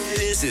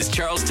This is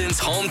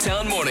Charleston's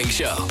hometown morning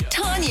show.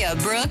 Tanya,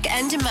 Brooke,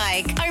 and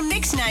Mike are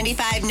Mix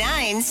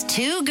 95.9's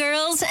Two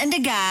Girls and a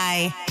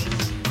Guy.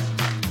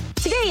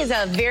 Today is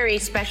a very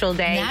special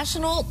day.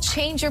 National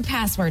Change Your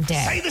Password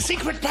Day. Say the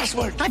secret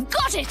password. I've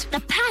got it.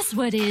 The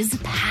password is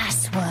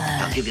password.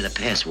 I'll give you the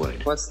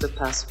password. What's the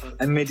password?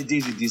 I made it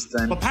easy this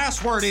time. The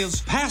password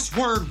is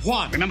password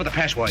 1. Remember the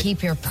password.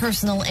 Keep your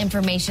personal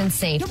information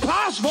safe. The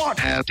password.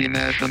 Happy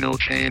National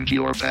Change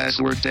Your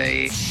Password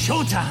Day.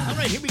 Showtime. All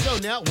right, here we go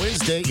now.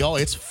 Wednesday. Y'all,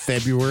 it's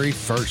February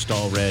 1st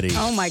already.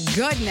 Oh, my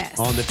goodness.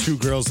 On the Two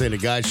Girls and a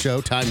Guy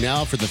show. Time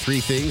now for the 3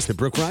 things that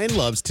Brooke Ryan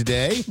loves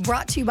today.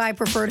 Brought to you by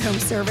Preferred Home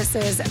Services.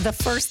 The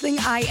first thing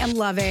I am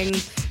loving,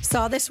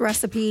 saw this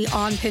recipe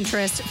on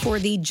Pinterest for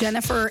the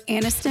Jennifer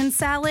Aniston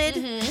salad.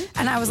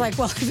 And I was like,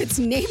 well, if it's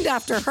named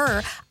after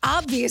her,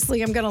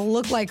 obviously I'm going to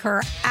look like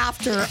her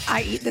after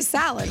I eat the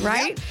salad,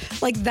 right?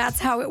 Yep. Like, that's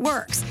how it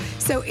works.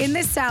 So in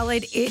this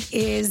salad, it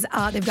is,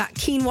 they've got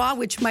quinoa,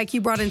 which, Mike, you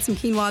brought in some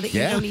quinoa that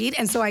you don't eat.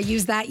 And so I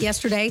used that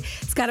yesterday.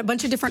 It's got a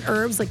bunch of different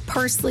herbs like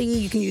parsley.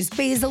 You can use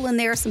basil in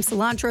there, some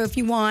cilantro if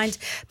you want,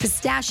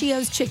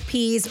 pistachios,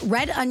 chickpeas,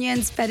 red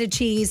onions, feta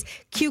cheese,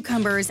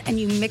 cucumbers, and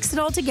you mix it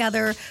all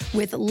together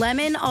with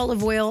lemon,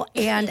 olive oil,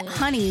 and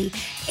honey.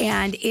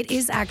 And it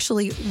is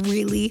actually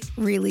really,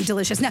 really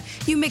delicious. Now,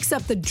 you mix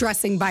up the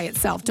dressing by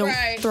itself. Don't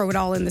throw it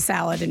all in the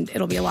salad, and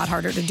it'll be a lot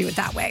harder to do it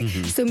that way.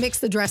 So mix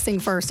the dressing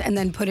first and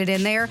then put it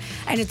in there.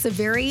 And it's a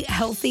very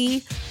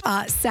healthy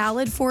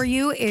salad for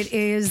you. It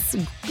is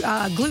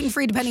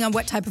gluten-free depending on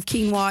what type of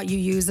quinoa you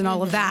use and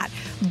all of that.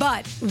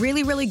 But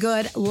really, really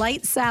good.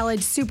 Light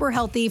salad, super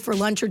healthy for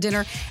lunch or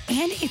dinner.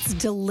 And it's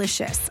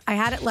delicious. I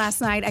had it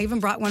last night. I even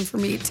brought one for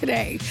me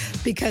today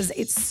because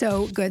it's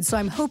so good. So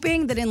I'm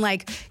hoping that in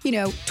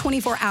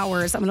 24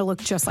 hours, I'm going to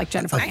look just like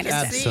Jennifer Aniston.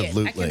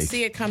 Absolutely. I can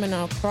see it coming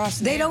across.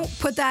 They don't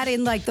put that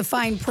in the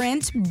fine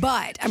print,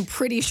 but I'm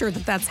pretty sure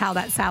that that's how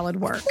that salad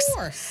works. Of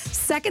course.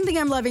 Second thing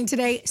I'm loving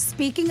today,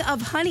 speaking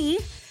of honey,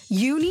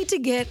 you need to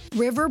get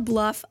River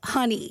Bluff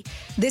honey.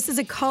 This is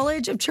a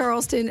College of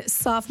Charleston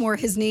sophomore.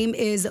 His name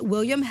is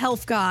William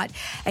Helfgott,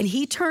 and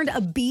he turned a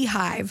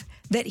beehive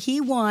that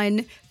he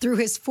won through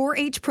his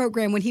 4-H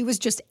program when he was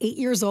just 8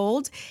 years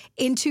old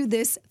into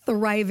this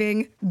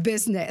thriving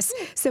business.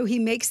 So he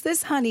makes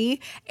this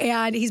honey,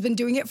 and he's been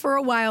doing it for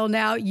a while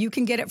now. You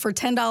can get it for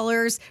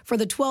 $10 for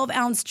the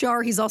 12-ounce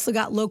jar. He's also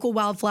got local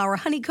wildflower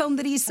honeycomb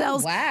that he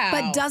sells. Oh, wow.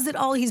 But does it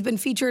all. He's been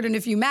featured in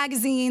a few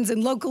magazines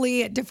and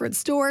locally at different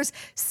stores.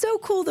 So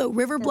cool, though.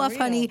 River Bluff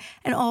honey,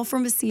 and all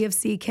from a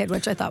CFC kid,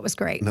 which I thought was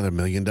great. Another $1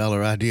 million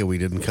idea we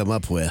didn't come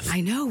up with. I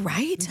know,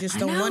 right? You just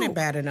don't want it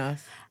bad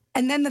enough.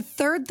 And then the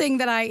third thing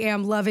that I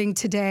am loving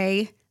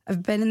today,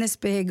 I've been in this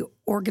big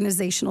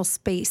organizational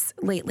space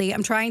lately.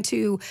 I'm trying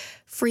to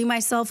free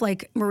myself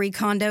like Marie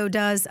Kondo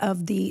does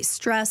of the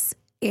stress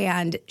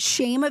and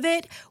shame of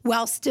it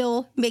while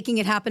still making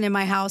it happen in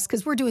my house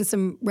because we're doing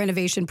some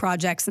renovation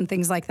projects and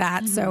things like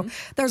that. So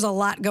there's a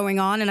lot going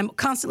on, and I'm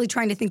constantly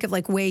trying to think of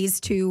ways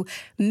to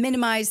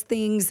minimize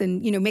things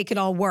and, make it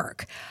all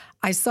work.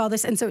 I saw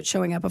this, and so it's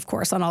showing up, of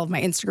course, on all of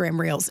my Instagram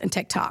reels and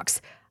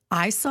TikToks.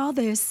 I saw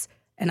this.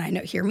 And I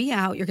know, hear me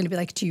out. You're going to be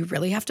like, do you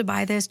really have to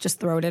buy this? Just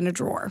throw it in a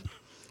drawer.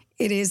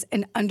 It is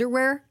an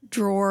underwear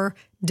drawer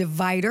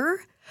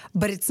divider,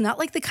 but it's not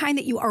like the kind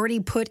that you already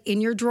put in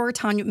your drawer.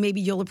 Tanya,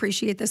 maybe you'll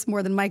appreciate this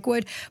more than Mike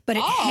would, but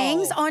it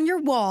hangs on your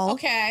wall.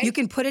 Okay. You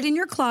can put it in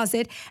your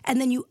closet,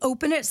 and then you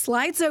open it,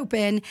 slides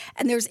open,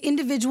 and there's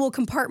individual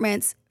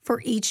compartments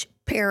for each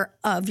pair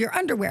of your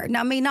underwear.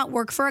 Now, it may not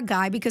work for a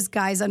guy because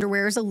guys'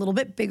 underwear is a little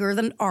bit bigger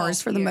than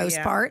ours for the most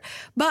part,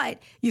 but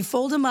you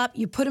fold them up,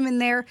 you put them in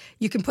there,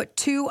 you can put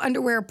 2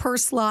 underwear per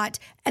slot,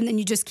 and then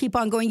you just keep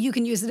on going. You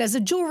can use it as a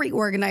jewelry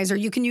organizer.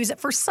 You can use it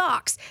for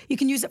socks. You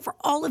can use it for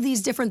all of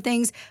these different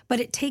things, but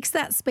it takes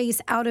that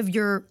space out of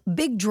your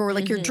big drawer,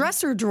 like your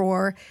dresser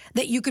drawer,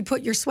 that you could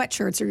put your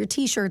sweatshirts or your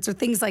T-shirts or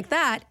things like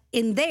that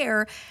in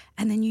there,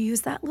 and then you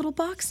use that little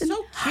box. And,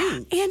 so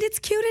cute. And it's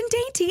cute and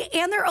dainty,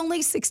 and they're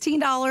only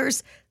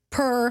 $16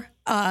 per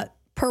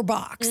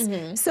box.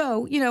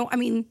 So,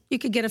 you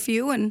could get a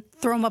few and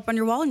throw them up on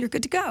your wall, and you're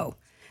good to go.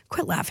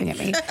 Quit laughing at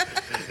me.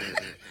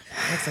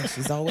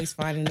 She's always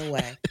finding a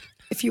way.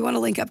 If you want to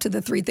link up to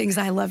the 3 things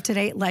I love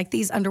today, like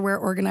these underwear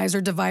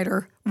organizer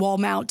divider wall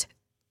mount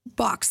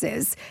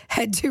boxes,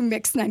 head to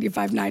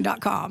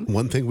mix959.com.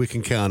 One thing we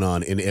can count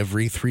on in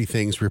every 3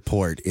 things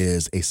report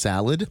is a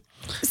salad.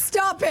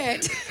 Stop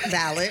it.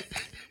 Valid.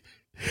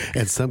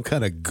 And some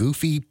kind of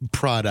goofy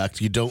product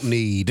you don't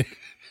need.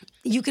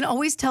 You can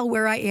always tell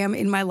where I am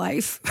in my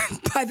life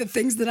by the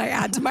things that I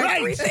add to my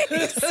 3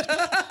 things.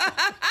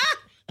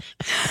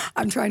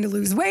 I'm trying to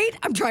lose weight.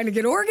 I'm trying to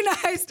get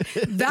organized.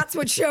 That's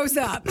what shows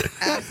up.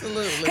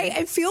 Absolutely. Hey,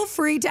 and feel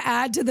free to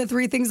add to the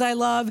 3 things I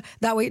love.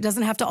 That way it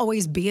doesn't have to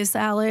always be a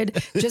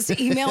salad. Just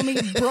email me,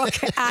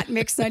 Brooke at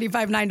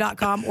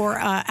mix959.com, or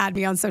add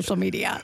me on social media.